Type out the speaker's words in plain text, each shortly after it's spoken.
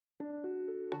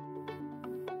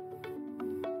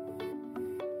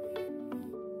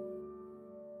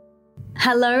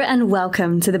Hello and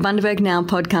welcome to the Bundaberg Now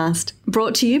podcast,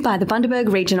 brought to you by the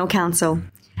Bundaberg Regional Council.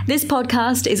 This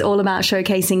podcast is all about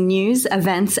showcasing news,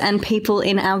 events and people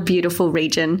in our beautiful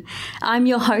region. I'm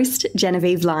your host,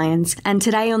 Genevieve Lyons, and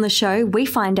today on the show we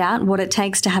find out what it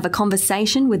takes to have a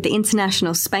conversation with the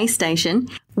International Space Station.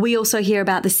 We also hear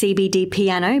about the CBD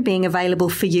piano being available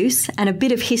for use and a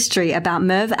bit of history about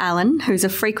Merv Allen, who's a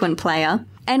frequent player.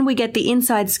 And we get the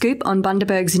inside scoop on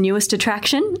Bundaberg's newest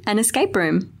attraction, an escape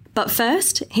room. But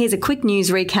first, here's a quick news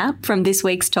recap from this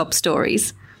week's top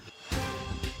stories.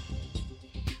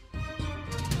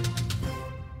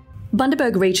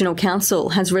 Bundaberg Regional Council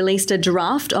has released a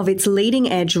draft of its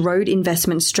leading-edge road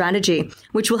investment strategy,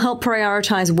 which will help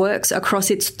prioritise works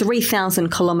across its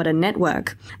 3,000-kilometre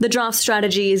network. The draft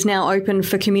strategy is now open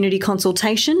for community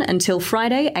consultation until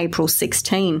Friday, April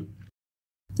 16.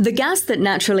 The gas that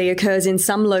naturally occurs in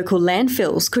some local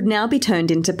landfills could now be turned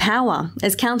into power,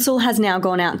 as Council has now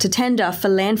gone out to tender for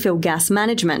landfill gas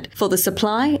management for the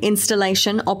supply,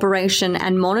 installation, operation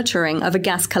and monitoring of a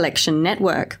gas collection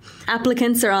network.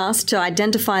 Applicants are asked to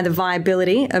identify the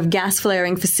viability of gas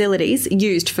flaring facilities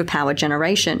used for power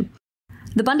generation.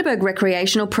 The Bundaberg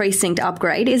Recreational Precinct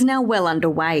upgrade is now well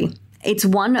underway. It's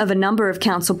one of a number of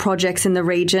council projects in the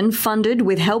region funded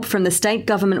with help from the State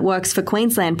Government Works for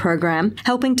Queensland program,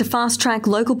 helping to fast-track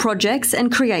local projects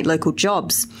and create local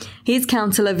jobs. Here's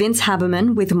Councillor Vince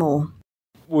Haberman with more.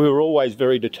 We were always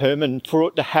very determined for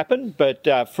it to happen, but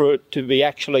for it to be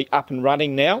actually up and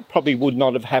running now probably would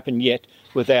not have happened yet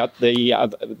without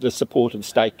the support of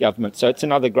state government. So it's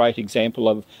another great example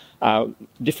of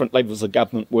different levels of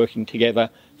government working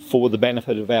together for the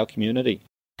benefit of our community.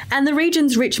 And the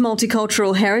region's rich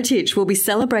multicultural heritage will be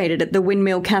celebrated at the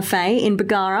Windmill Cafe in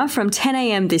Bargara from 10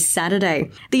 a.m. this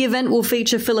Saturday. The event will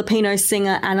feature Filipino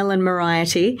singer Annalyn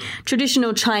Moriarty,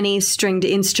 traditional Chinese stringed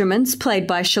instruments played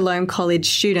by Shalom College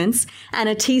students, and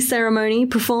a tea ceremony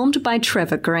performed by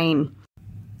Trevor Green.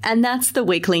 And that's the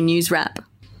weekly news wrap.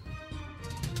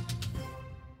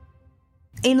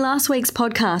 In last week's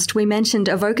podcast, we mentioned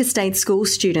Avoca State school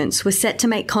students were set to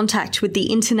make contact with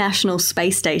the International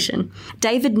Space Station.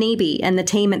 David Neebe and the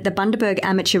team at the Bundaberg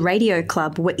Amateur Radio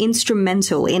Club were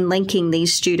instrumental in linking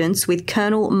these students with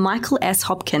Colonel Michael S.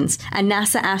 Hopkins, a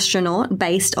NASA astronaut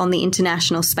based on the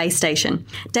International Space Station.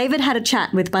 David had a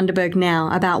chat with Bundaberg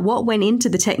Now about what went into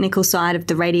the technical side of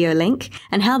the radio link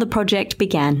and how the project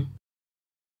began.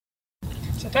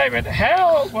 So David,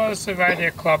 how was the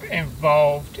Radio Club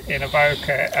involved in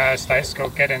Avoca State School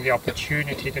getting the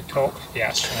opportunity to talk to the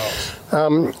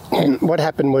astronauts? What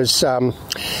happened was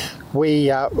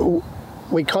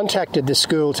we contacted the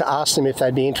school to ask them if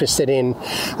they'd be interested in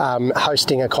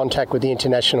hosting a contact with the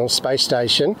International Space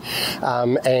Station,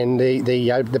 and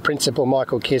the principal,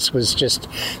 Michael Kiss, was just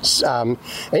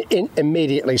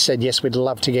immediately said yes, we'd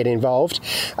love to get involved.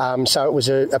 So it was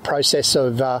a process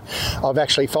of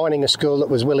actually finding a school that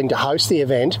was willing to host the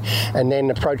event, and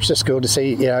then approach the school to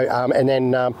see, and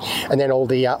then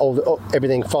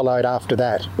everything followed after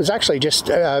that. It was actually just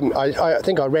I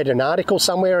think I read an article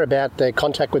somewhere about the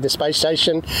contact with the space station.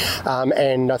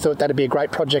 And I thought that'd be a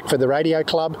great project for the radio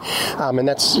club, and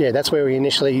that's where we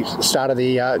initially started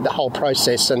the whole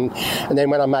process. And then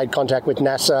when I made contact with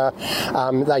NASA,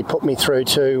 they put me through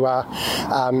to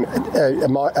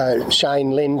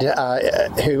Shane Lind,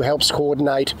 who helps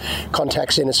coordinate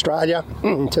contacts in Australia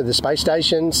to the space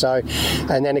station. So,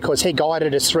 and then of course he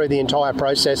guided us through the entire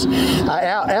process.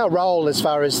 Our role, as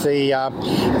far as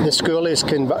the school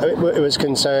was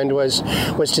concerned,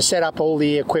 was to set up all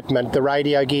the equipment, the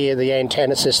radio gear, the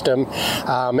antenna system,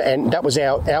 and that was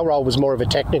our role was more of a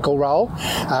technical role,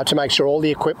 to make sure all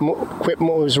the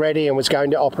equipment was ready and was going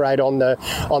to operate on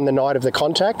the night of the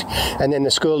contact. And then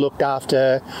the school looked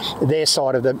after their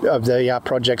side of the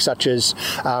project, such as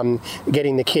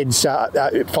getting the kids,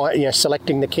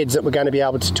 selecting the kids that were going to be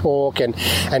able to talk and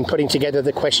putting together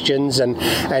the questions, and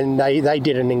they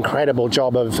did an incredible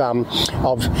job of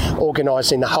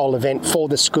organising the whole event for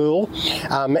the school,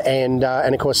 and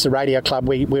of course the radio club,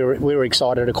 we were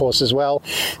excited, of course, as well.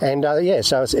 And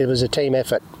so it was a team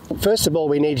effort. First of all,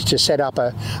 we needed to set up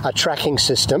a tracking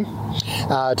system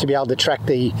to be able to track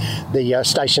the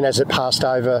station as it passed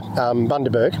over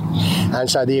Bundaberg. And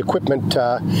so the equipment,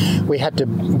 we had to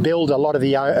build a lot of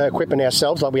the equipment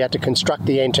ourselves, like we had to construct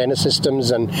the antenna systems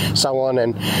and so on,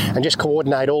 and just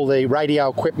coordinate all the radio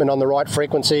equipment on the right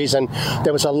frequencies. And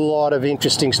there was a lot of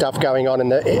interesting stuff going on in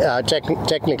the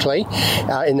technically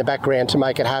in the background to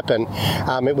make it happen.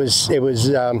 It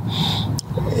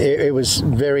was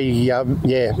very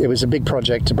it was a big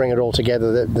project to bring it all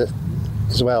together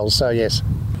as well. So yes.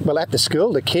 Well, at the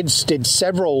school, the kids did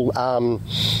several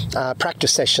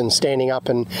practice sessions, standing up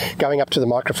and going up to the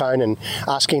microphone and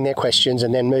asking their questions,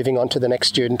 and then moving on to the next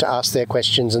student to ask their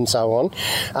questions and so on.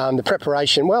 The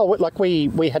preparation, well, like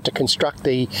we had to construct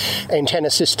the antenna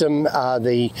system,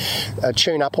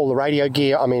 tune up all the radio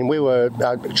gear. I mean, we were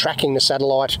tracking the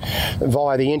satellite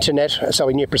via the internet, so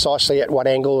we knew precisely at what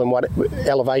angle and what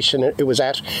elevation it was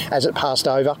at as it passed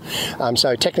over.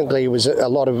 So technically, it was a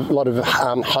lot of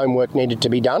homework needed to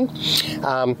be done.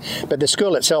 But the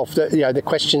school itself, the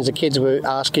questions the kids were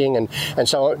asking, and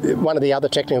so one of the other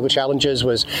technical challenges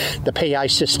was the PA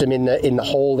system in the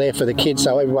hall there for the kids,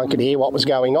 so everyone could hear what was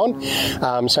going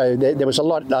on. So there was a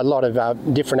lot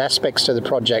of different aspects to the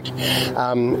project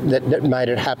that made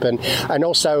it happen. And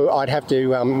also, I'd have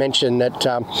to mention that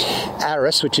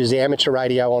ARIS, which is the amateur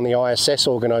radio on the ISS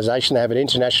organisation, they have an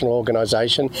international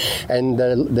organisation, and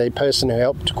the person who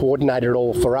helped coordinate it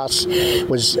all for us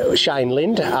was Shane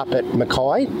Lind up at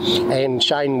Mackay, and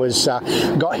Shane was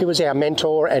our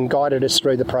mentor and guided us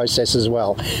through the process as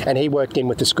well, and he worked in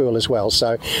with the school as well.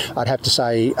 So I'd have to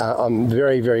say I'm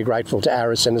very, very grateful to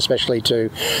ARIS, and especially to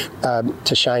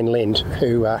Shane Lind,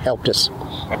 who helped us.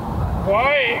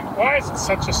 Why is it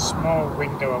such a small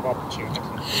window of opportunity?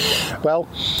 Well,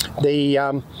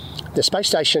 the space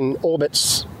station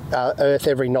orbits Earth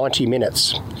every 90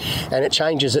 minutes, and it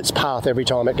changes its path every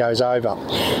time it goes over.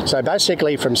 So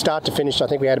basically, from start to finish, I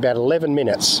think we had about 11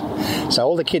 minutes. So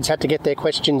all the kids had to get their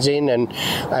questions in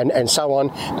and so on,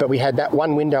 but we had that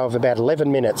one window of about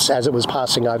 11 minutes as it was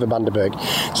passing over Bundaberg.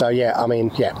 So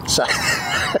so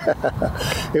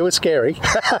it was scary.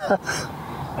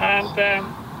 And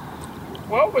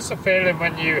what was the feeling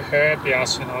when you heard the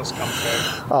astronauts come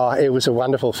through? Oh, it was a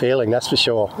wonderful feeling, that's for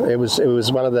sure. It was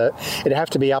one of it'd have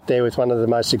to be up there with one of the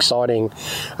most exciting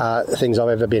things I've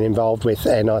ever been involved with,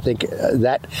 and I think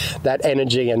that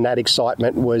energy and that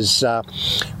excitement was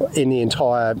in the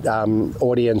entire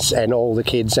audience, and all the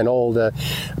kids and all the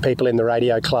people in the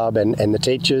radio club and the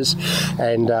teachers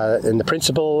and the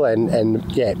principal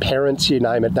and parents, you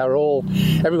name it. They were all,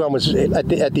 everyone was at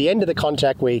the end of the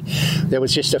contact. There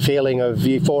was just a feeling of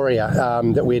euphoria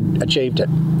that we'd achieved it.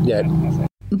 Yeah.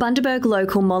 Bundaberg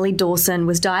local Molly Dawson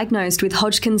was diagnosed with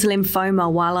Hodgkin's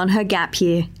lymphoma while on her gap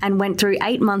year and went through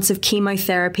 8 months of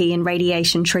chemotherapy and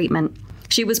radiation treatment.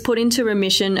 She was put into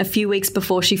remission a few weeks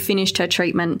before she finished her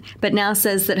treatment, but now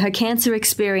says that her cancer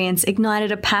experience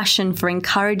ignited a passion for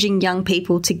encouraging young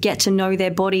people to get to know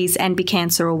their bodies and be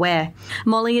cancer aware.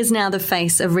 Molly is now the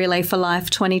face of Relay for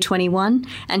Life 2021,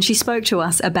 and she spoke to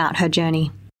us about her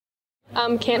journey.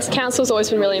 Cancer Council has always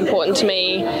been really important to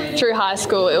me. Through high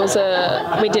school,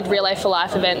 we did Relay for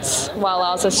Life events while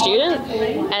I was a student,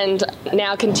 and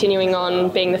now continuing on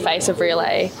being the face of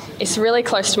Relay. It's really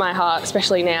close to my heart,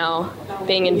 especially now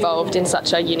being involved in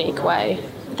such a unique way.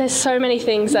 There's so many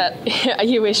things that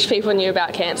you wish people knew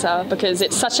about cancer, because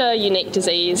it's such a unique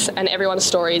disease and everyone's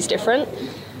story is different.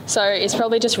 So it's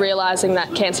probably just realising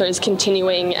that cancer is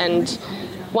continuing, and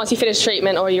once you finish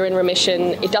treatment or you're in remission,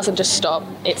 it doesn't just stop.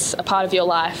 It's a part of your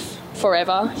life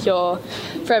forever. You're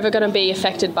forever going to be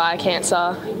affected by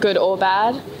cancer, good or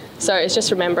bad. So it's just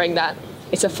remembering that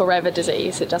it's a forever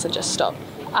disease. It doesn't just stop.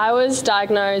 I was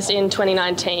diagnosed in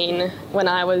 2019 when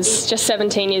I was just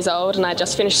 17 years old, and I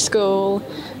just finished school,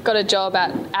 got a job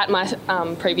at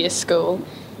my previous school,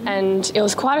 and it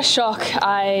was quite a shock.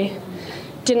 I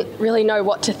didn't really know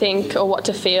what to think or what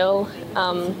to feel.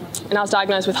 And I was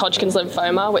diagnosed with Hodgkin's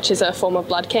lymphoma, which is a form of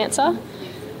blood cancer.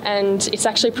 And it's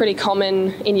actually pretty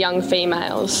common in young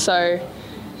females. So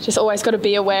just always got to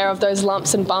be aware of those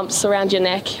lumps and bumps around your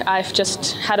neck. I've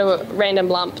just had a random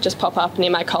lump just pop up near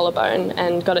my collarbone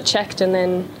and got it checked. And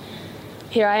then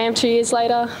here I am 2 years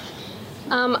later.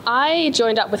 I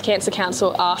joined up with Cancer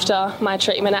Council after my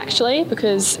treatment, actually,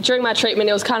 because during my treatment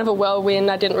it was kind of a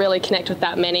whirlwind. I didn't really connect with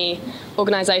that many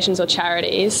organisations or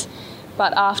charities.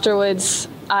 But afterwards,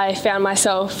 I found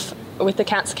myself with the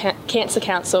Cancer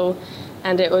Council,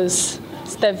 and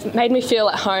they've made me feel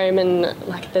at home, and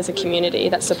like there's a community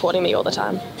that's supporting me all the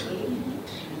time.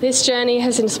 This journey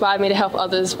has inspired me to help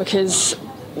others, because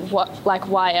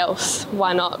why else?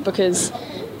 Why not? Because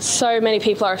so many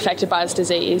people are affected by this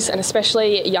disease, and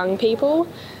especially young people.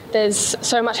 There's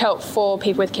so much help for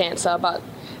people with cancer, but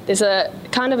there's a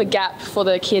kind of a gap for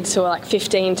the kids who are like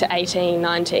 15 to 18,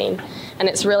 19. And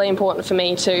it's really important for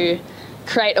me to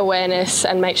create awareness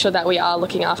and make sure that we are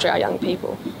looking after our young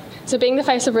people. So being the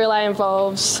face of Relay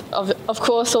involves, of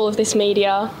course, all of this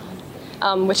media,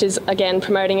 which is, again,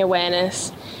 promoting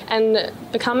awareness, and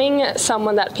becoming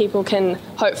someone that people can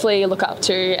hopefully look up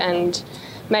to and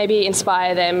maybe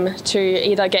inspire them to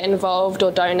either get involved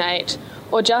or donate,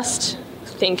 or just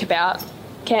think about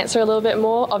cancer a little bit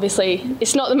more. Obviously,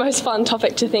 it's not the most fun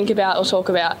topic to think about or talk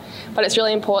about, but it's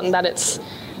really important that it's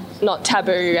not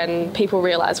taboo and people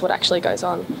realise what actually goes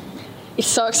on. It's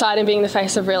so exciting being the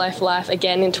face of Relay for Life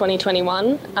again in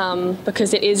 2021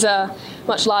 because it is a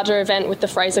much larger event with the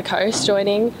Fraser Coast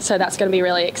joining, so that's going to be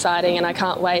really exciting and I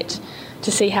can't wait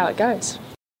to see how it goes.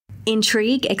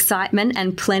 Intrigue, excitement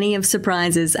and plenty of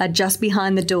surprises are just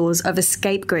behind the doors of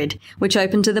Escape Grid, which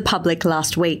opened to the public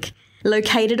last week.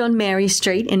 Located on Mary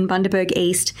Street in Bundaberg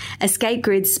East, Escape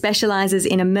Grid specialises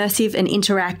in immersive and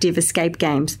interactive escape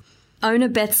games. Owner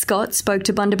Beth Scott spoke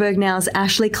to Bundaberg Now's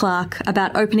Ashley Clark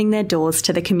about opening their doors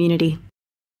to the community.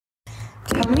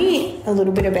 Tell me a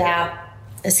little bit about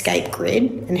Escape Grid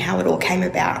and how it all came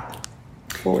about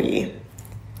for you.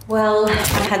 Well, I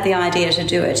had the idea to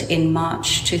do it in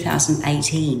March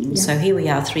 2018, so here we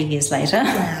are 3 years later.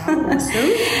 Wow,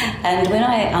 awesome. And when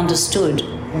I understood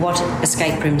what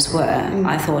escape rooms were,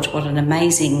 I thought what an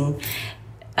amazing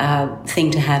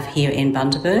thing to have here in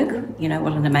Bundaberg. You know,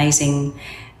 what an amazing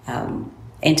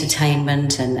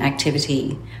entertainment and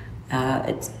activity,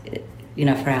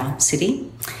 for our city.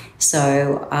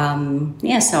 So,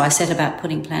 so I set about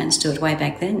putting plans to it way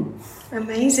back then.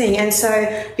 Amazing. And so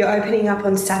you're opening up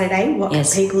on Saturday. What can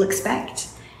people expect?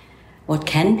 What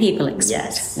can people expect?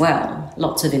 Yes. Well,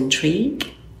 lots of intrigue,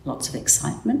 lots of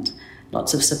excitement,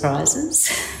 lots of surprises.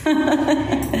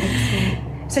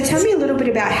 So tell me a little bit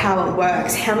about how it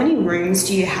works. How many rooms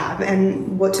do you have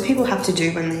and what do people have to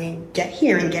do when they get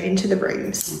here and get into the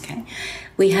rooms? Okay.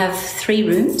 We have 3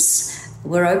 rooms.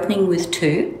 We're opening with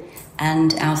 2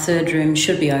 and our 3rd room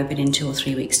should be open in 2 or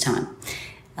 3 weeks' time.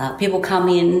 People come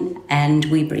in and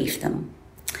we brief them.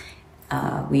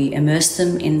 We immerse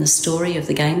them in the story of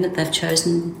the game that they've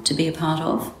chosen to be a part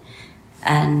of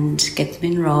and get them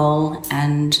in role,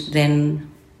 and then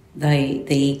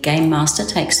the game master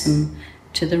takes them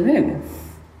to the room.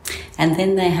 And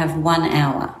then they have 1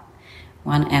 hour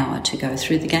to go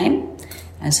through the game.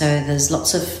 And so there's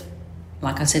lots of,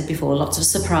 like I said before, lots of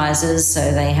surprises.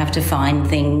 So they have to find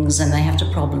things and they have to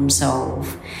problem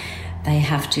solve. They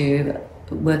have to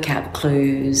work out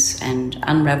clues and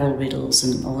unravel riddles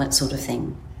and all that sort of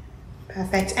thing.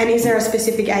 Perfect. And is there a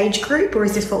specific age group or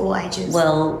is this for all ages?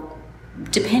 Well,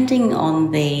 depending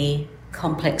on the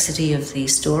complexity of the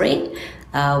story,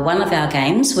 one of our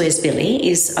games, Where's Billy,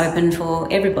 is open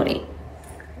for everybody.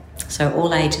 So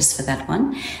all ages for that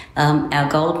one. Our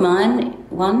Goldmine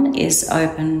one is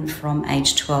open from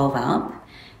age 12 up,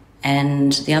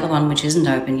 and the other one, which isn't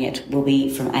open yet, will be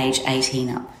from age 18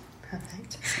 up.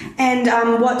 Perfect. And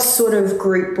what sort of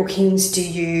group bookings do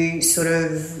you sort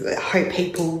of hope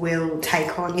people will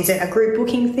take on? Is it a group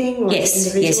booking thing? Or Yes,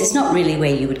 it's not really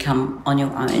where you would come on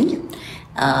your own.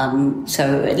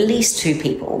 So at least 2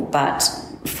 people, but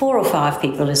 4 or 5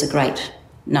 people is a great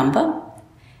number,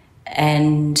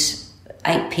 and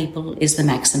 8 people is the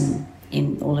maximum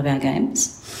in all of our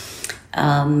games.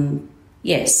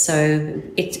 So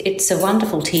it's a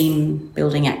wonderful team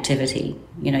building activity.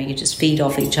 You know, you just feed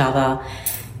off each other.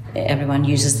 Everyone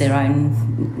uses their own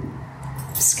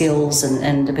skills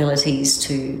and abilities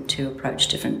to approach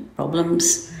different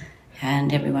problems,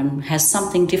 and everyone has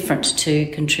something different to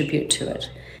contribute to it.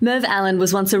 Merv Allen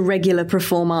was once a regular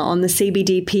performer on the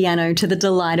CBD piano to the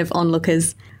delight of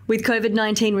onlookers. With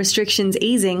COVID-19 restrictions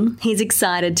easing, he's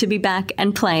excited to be back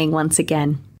and playing once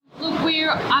again. Look,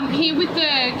 I'm here with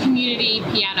the community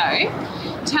piano.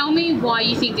 Tell me why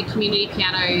you think the community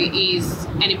piano is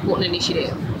an important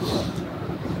initiative.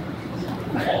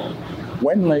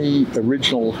 When the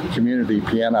original community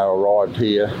piano arrived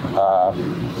here, I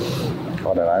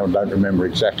don't remember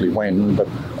exactly when, but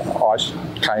I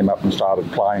came up and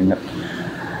started playing it.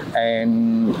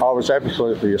 And I was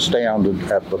absolutely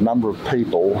astounded at the number of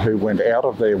people who went out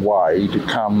of their way to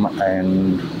come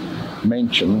and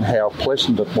mention how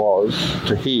pleasant it was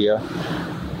to hear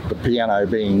the piano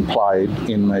being played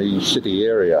in the city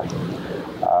area.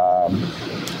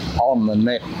 On the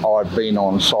net, I've been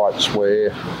on sites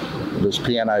where there's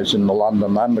pianos in the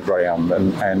London Underground,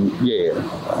 and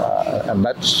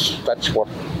that's what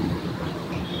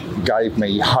gave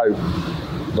me hope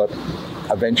that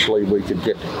eventually we could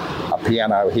get a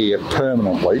piano here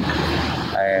permanently.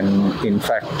 And in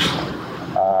fact,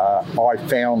 I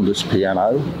found this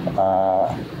piano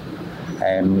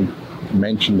and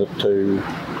mentioned it to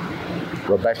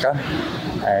Rebecca,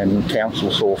 and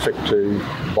council saw fit to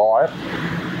buy it,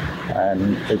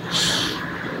 and it's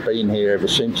been here ever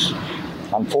since.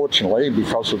 Unfortunately,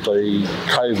 because of the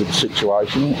COVID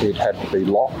situation, it had to be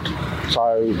locked.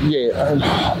 So,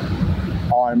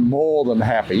 I'm more than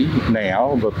happy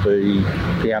now that the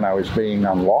piano is being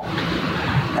unlocked,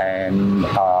 and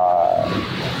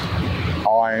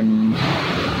I'm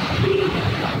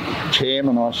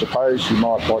chairman, I suppose you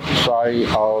might like to say,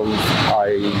 of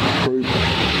a group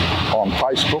on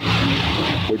Facebook,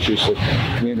 which is the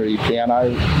Community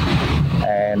Piano,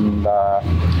 and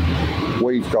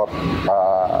we've got,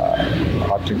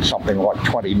 I think, something like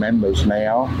 20 members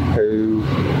now who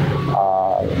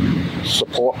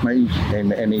support me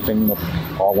in anything that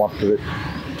I want to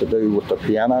do with the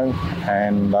piano,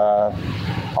 and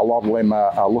a lot of them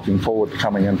are looking forward to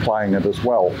coming and playing it as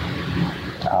well.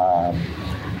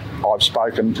 I've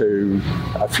spoken to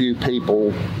a few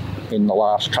people in the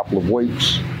last couple of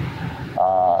weeks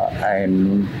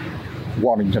and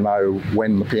wanting to know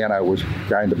when the piano was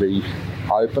going to be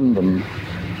opened, and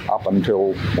up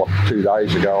until, 2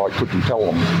 days ago, I couldn't tell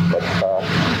them. But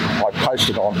I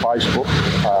posted on Facebook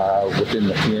within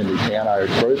the Community Piano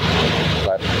group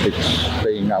that it's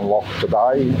being unlocked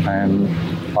today, and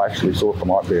I actually thought there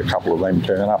might be a couple of them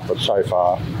turn up, but so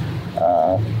far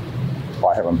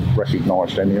I haven't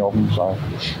recognised any of them.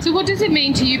 So what does it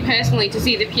mean to you personally to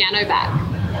see the piano back?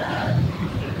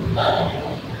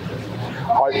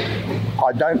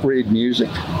 I don't read music.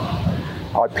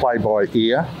 I play by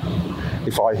ear.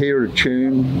 If I hear a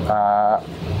tune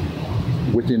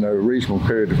within a reasonable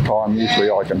period of time, usually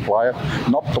I can play it.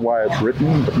 Not the way it's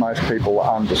written, but most people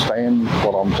understand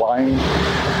what I'm playing.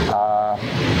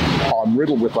 I'm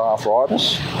riddled with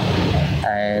arthritis,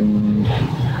 and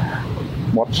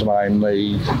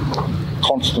the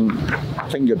constant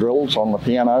finger drills on the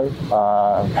piano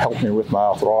help me with my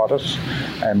arthritis,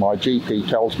 and my GP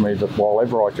tells me that while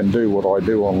ever I can do what I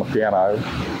do on the piano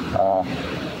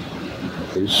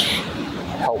is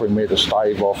helping me to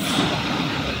stave off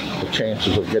the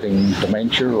chances of getting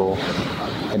dementia or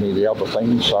any of the other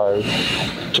things. So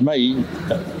to me,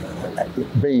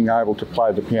 being able to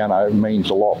play the piano means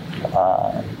a lot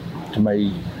to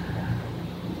me,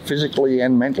 physically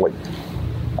and mentally.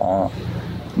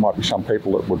 Might be some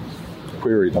people that would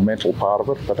query the mental part of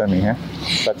it, but anyhow,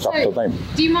 that's up to them.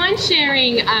 Do you mind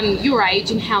sharing your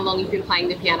age and how long you've been playing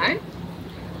the piano?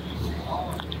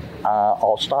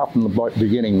 I'll start from the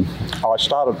beginning. I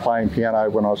started playing piano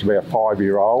when I was about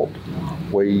 5-year-old.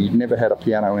 We never had a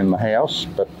piano in the house,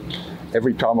 but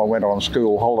every time I went on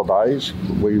school holidays,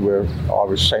 I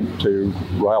was sent to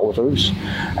relatives,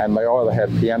 and they either had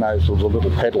pianos or the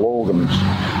little pedal organs.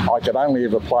 I could only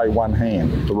ever play one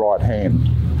hand, the right hand.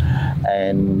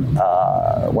 And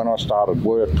when I started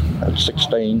work at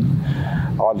 16,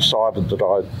 I decided that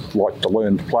I'd like to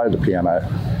learn to play the piano.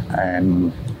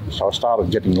 And so I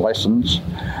started getting lessons,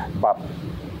 but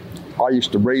I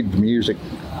used to read the music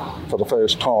for the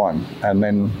first time, and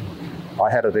then I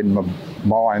had it in my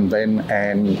mind then,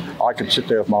 and I could sit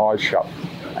there with my eyes shut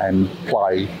and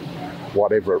play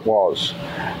whatever it was.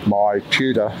 My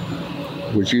tutor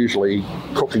was usually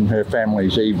cooking her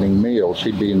family's evening meals.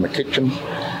 She'd be in the kitchen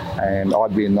and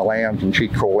I'd be in the lounge, and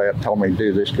she'd call out, tell me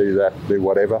do this, do that, do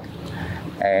whatever.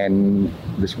 And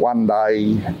this one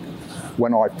day,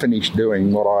 when I finished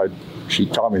doing what she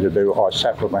told me to do, I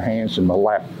sat with my hands in my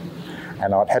lap,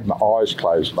 and I'd had my eyes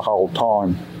closed the whole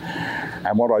time.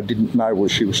 And what I didn't know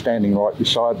was she was standing right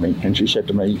beside me, and she said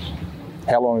to me,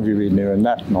 how long have you been doing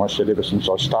that? And I said, ever since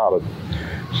I started.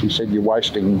 She said, you're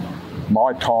wasting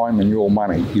my time and your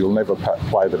money. You'll never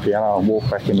play the piano, and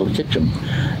walked back into the kitchen.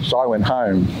 So I went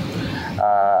home.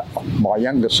 My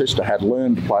younger sister had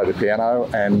learned to play the piano,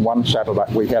 and one Saturday,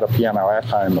 we had a piano at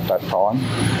home at that time,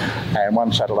 and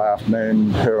one Saturday afternoon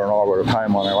her and I were at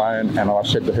home on our own, and I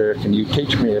said to her, can you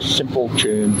teach me a simple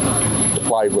tune to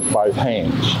play with both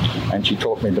hands? And she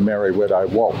taught me the Merry-Widow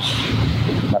Waltz.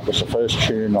 That was the first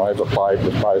tune I ever played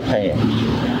with both hands.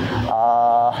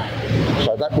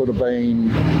 So that would have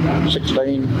been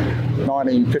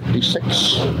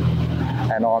 1956,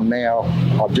 and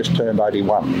I've just turned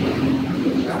 81.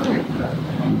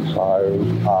 So,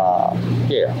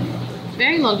 yeah.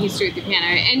 Very long history with the piano.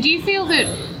 And do you feel that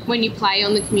when you play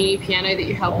on the community piano that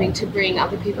you're helping to bring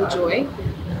other people joy?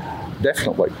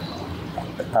 Definitely.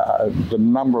 The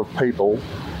number of people,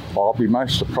 I'll be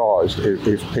most surprised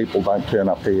if people don't turn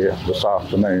up here this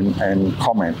afternoon and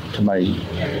comment to me.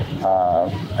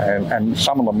 And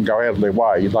some of them go out of their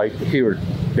way. They hear it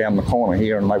down the corner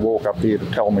here and they walk up here to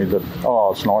tell me that,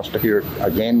 oh, it's nice to hear it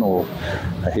again, or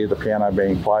hear the piano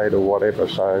being played or whatever.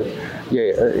 So,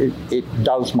 yeah, it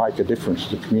does make a difference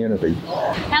to the community.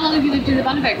 How long have you lived in the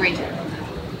Bundaberg region?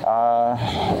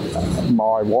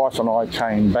 My wife and I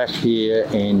came back here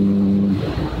in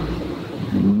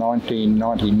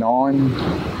 1999.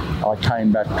 I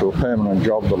came back to a permanent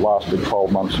job that lasted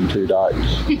 12 months and 2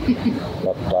 days.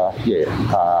 But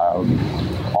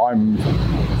I'm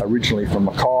originally from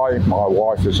Mackay. My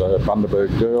wife is a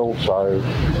Bundaberg girl, so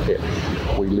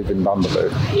yeah, we live in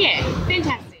Bundaberg. Yeah,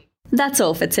 fantastic. That's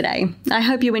all for today. I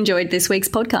hope you enjoyed this week's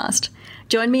podcast.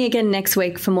 Join me again next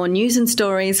week for more news and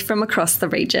stories from across the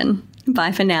region.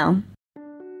 Bye for now.